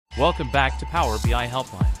Welcome back to Power BI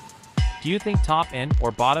Helpline. Do you think top end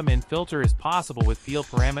or bottom end filter is possible with field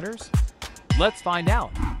parameters? Let's find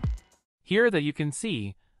out. Here that you can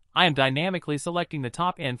see, I am dynamically selecting the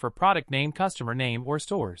top end for product name, customer name, or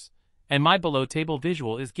stores, and my below table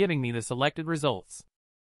visual is giving me the selected results.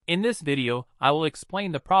 In this video, I will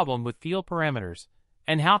explain the problem with field parameters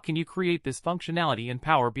and how can you create this functionality in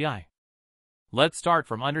Power BI. Let's start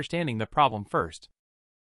from understanding the problem first.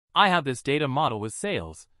 I have this data model with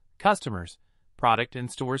sales, customers, product,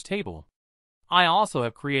 and stores table. I also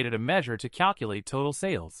have created a measure to calculate total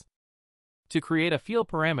sales. To create a field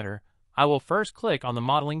parameter, I will first click on the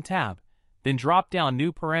Modeling tab, then drop down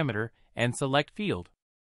New Parameter and select Field.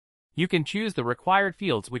 You can choose the required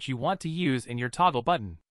fields which you want to use in your toggle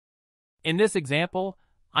button. In this example,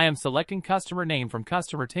 I am selecting customer name from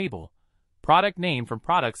customer table, product name from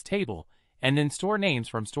products table, and then store names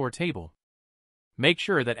from store table. Make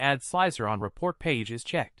sure that Add Slicer on Report page is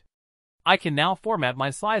checked. I can now format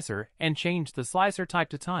my slicer and change the slicer type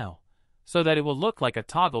to tile, so that it will look like a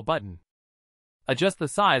toggle button. Adjust the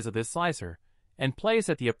size of this slicer, and place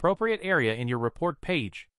at the appropriate area in your report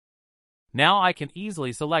page. Now I can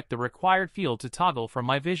easily select the required field to toggle from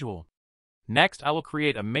my visual. Next, I will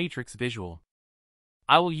create a matrix visual.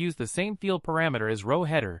 I will use the same field parameter as row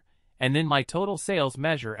header, and then my total sales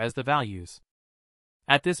measure as the values.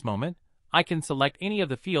 At this moment, I can select any of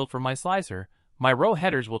the field from my slicer. My row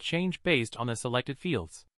headers will change based on the selected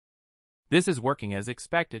fields. This is working as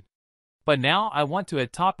expected. But now I want to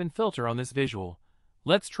add top end filter on this visual.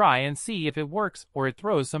 Let's try and see if it works or it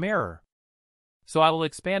throws some error. So I will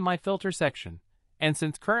expand my filter section, and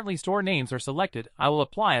since currently store names are selected, I will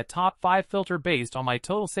apply a top 5 filter based on my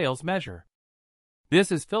total sales measure.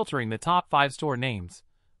 This is filtering the top 5 store names,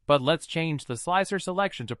 but let's change the slicer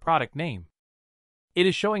selection to product name. It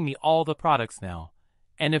is showing me all the products now.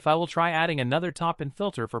 And if I will try adding another top-end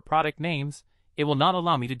filter for product names, it will not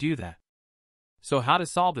allow me to do that. So how to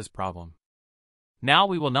solve this problem? Now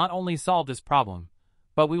we will not only solve this problem,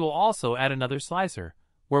 but we will also add another slicer,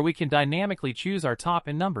 where we can dynamically choose our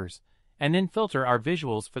top-end numbers, and then filter our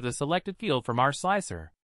visuals for the selected field from our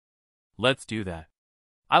slicer. Let's do that.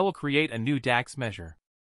 I will create a new DAX measure.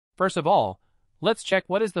 First of all, let's check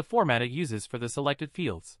what is the format it uses for the selected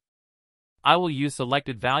fields. I will use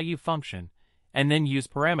selected value function, and then use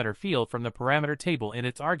parameter field from the parameter table in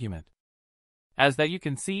its argument. As that you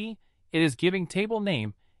can see, it is giving table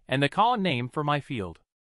name and the column name for my field,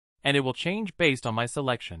 and it will change based on my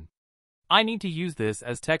selection. I need to use this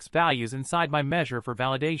as text values inside my measure for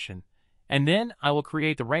validation, and then I will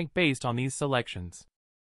create the rank based on these selections.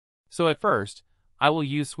 So at first, I will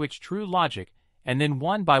use switch true logic, and then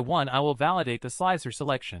one by one I will validate the slicer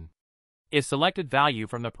selection. If selected value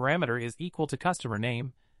from the parameter is equal to customer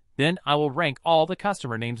name, then I will rank all the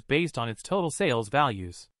customer names based on its total sales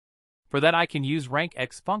values. For that I can use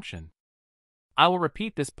rankx function. I will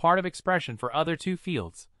repeat this part of expression for other two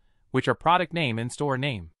fields, which are product name and store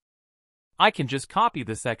name. I can just copy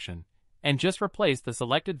this section, and just replace the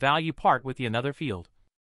selected value part with the another field.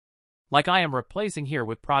 Like I am replacing here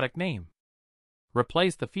with product name.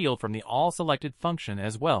 Replace the field from the all selected function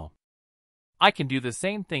as well. I can do the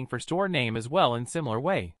same thing for store name as well in similar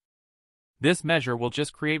way. This measure will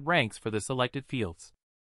just create ranks for the selected fields.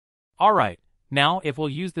 Alright, now if we'll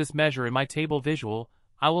use this measure in my table visual,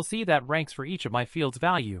 I will see that ranks for each of my fields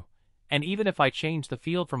value, and even if I change the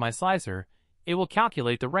field for my slicer, it will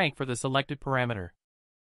calculate the rank for the selected parameter.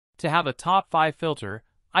 To have a top 5 filter,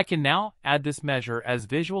 I can now add this measure as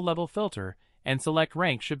visual level filter and select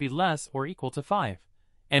rank should be less or equal to 5,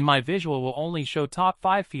 and my visual will only show top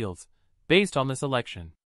 5 fields based on the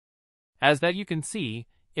selection. As that you can see,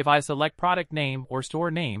 if I select product name or store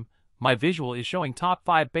name, my visual is showing top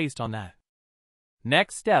 5 based on that.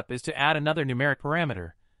 Next step is to add another numeric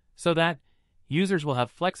parameter, so that users will have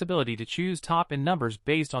flexibility to choose top end numbers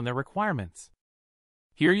based on their requirements.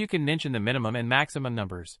 Here you can mention the minimum and maximum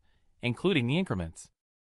numbers, including the increments.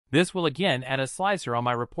 This will again add a slicer on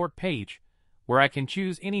my report page, where I can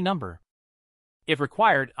choose any number. If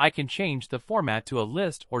required, I can change the format to a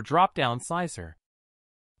list or drop-down slicer.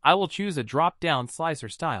 I will choose a drop-down slicer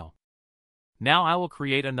style. Now I will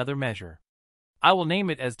create another measure. I will name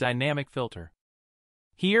it as dynamic filter.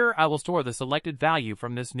 Here I will store the selected value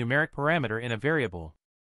from this numeric parameter in a variable.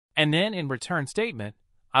 And then in return statement,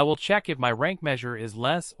 I will check if my rank measure is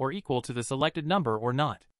less or equal to the selected number or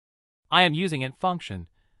not. I am using int function,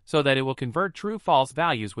 so that it will convert true-false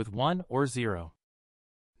values with 1 or 0.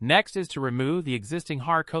 Next is to remove the existing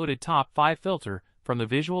hard-coded top 5 filter from the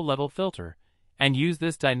visual level filter, and use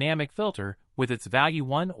this dynamic filter with its value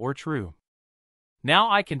 1 or true. Now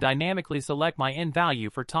I can dynamically select my end value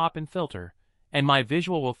for top end filter, and my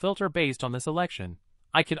visual will filter based on the selection.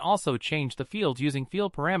 I can also change the fields using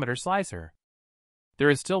Field Parameter Slicer. There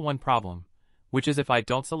is still one problem, which is if I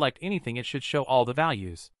don't select anything it should show all the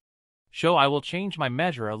values. So I will change my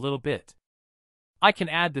measure a little bit. I can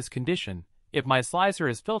add this condition: if my slicer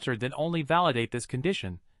is filtered then only validate this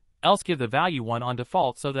condition, else give the value 1 on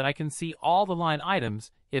default so that I can see all the line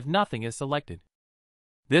items if nothing is selected.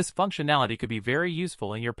 This functionality could be very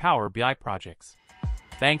useful in your Power BI projects.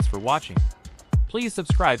 Thanks for watching. Please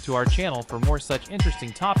subscribe to our channel for more such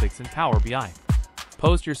interesting topics in Power BI.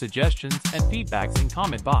 Post your suggestions and feedbacks in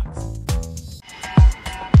comment box.